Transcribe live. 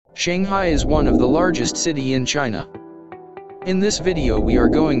Shanghai is one of the largest city in China. In this video we are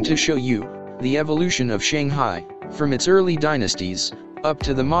going to show you the evolution of Shanghai, from its early dynasties, up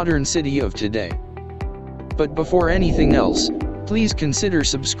to the modern city of today. But before anything else, please consider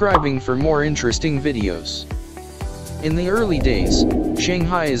subscribing for more interesting videos. In the early days,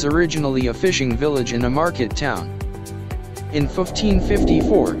 Shanghai is originally a fishing village and a market town. In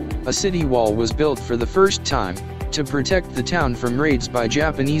 1554, a city wall was built for the first time, to protect the town from raids by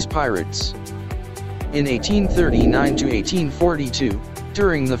Japanese pirates. In 1839 to 1842,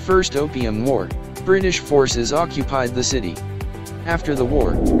 during the First Opium War, British forces occupied the city. After the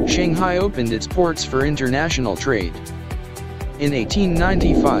war, Shanghai opened its ports for international trade. In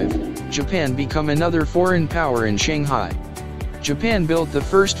 1895, Japan became another foreign power in Shanghai. Japan built the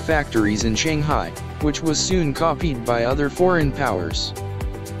first factories in Shanghai, which was soon copied by other foreign powers.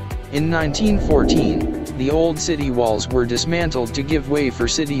 In 1914, the old city walls were dismantled to give way for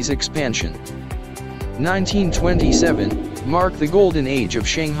city's expansion. 1927 marked the golden age of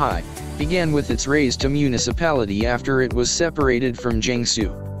Shanghai, began with its raise to municipality after it was separated from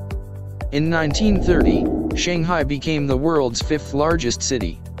Jiangsu. In 1930, Shanghai became the world's fifth largest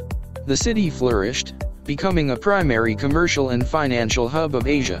city. The city flourished, becoming a primary commercial and financial hub of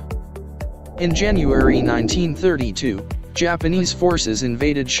Asia. In January 1932, Japanese forces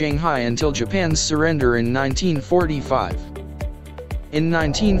invaded Shanghai until Japan's surrender in 1945. In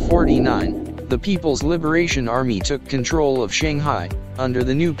 1949, the People's Liberation Army took control of Shanghai, under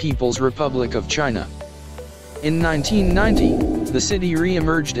the new People's Republic of China. In 1990, the city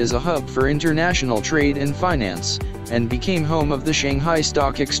re-emerged as a hub for international trade and finance, and became home of the Shanghai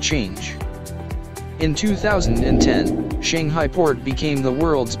Stock Exchange. In 2010, Shanghai Port became the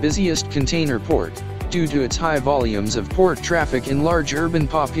world's busiest container port, due to its high volumes of port traffic and large urban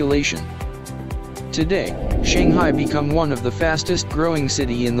population. Today, Shanghai become one of the fastest growing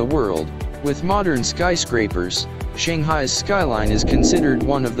city in the world. With modern skyscrapers, Shanghai's skyline is considered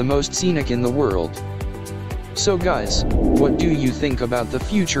one of the most scenic in the world. So guys, what do you think about the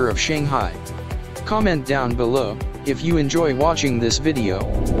future of Shanghai? Comment down below. If you enjoy watching this video,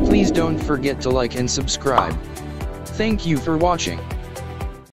 please don't forget to like and subscribe. Thank you for watching.